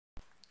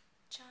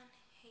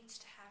needs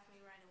to have me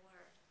write a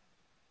word.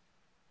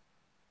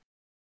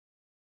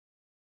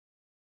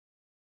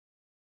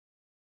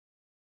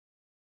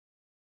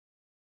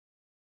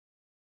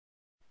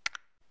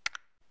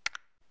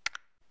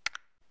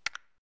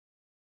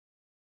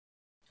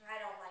 I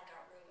don't like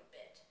our room a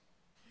bit.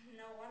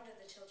 No wonder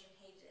the children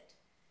hated it.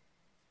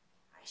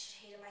 I should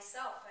hate it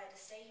myself if I had to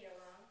stay here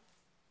alone.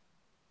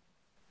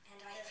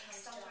 And I think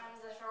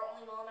sometimes that if I were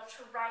only well enough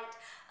to write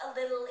a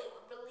little, it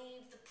would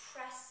relieve the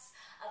press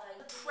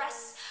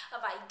of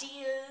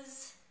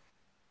ideas.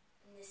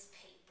 And this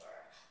paper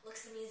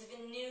looks at me as if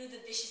it knew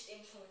the vicious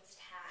influence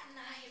it had. And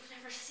I have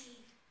never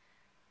seen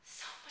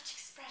so much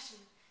expression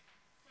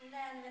in an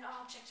inanimate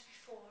object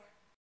before.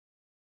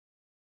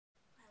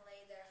 I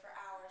lay there for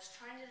hours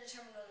trying to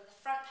determine whether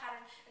the front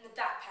pattern and the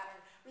back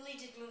pattern really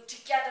did move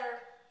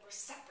together or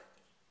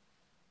separately.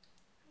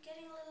 I'm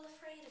getting a little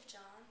afraid of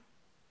John.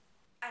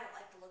 I don't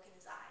like the look in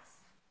his eyes.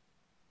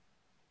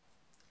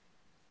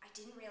 I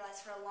didn't realize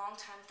for a long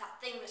time what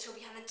that thing that showed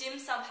behind the dim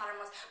sum pattern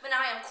was, but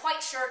now I am quite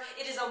sure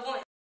it is a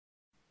woman.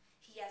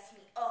 He asked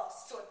me all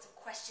sorts of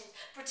questions,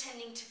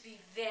 pretending to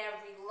be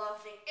very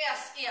loving,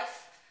 as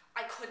if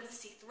I couldn't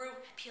see through.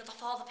 I peeled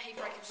off all the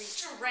paper I could reach,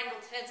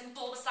 strangled heads and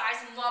bulbous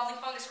eyes and wobbling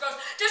fungus growths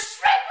to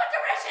shriek with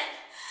derision.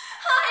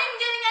 I'm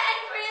getting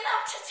angry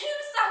enough to do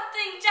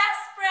something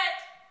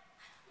desperate.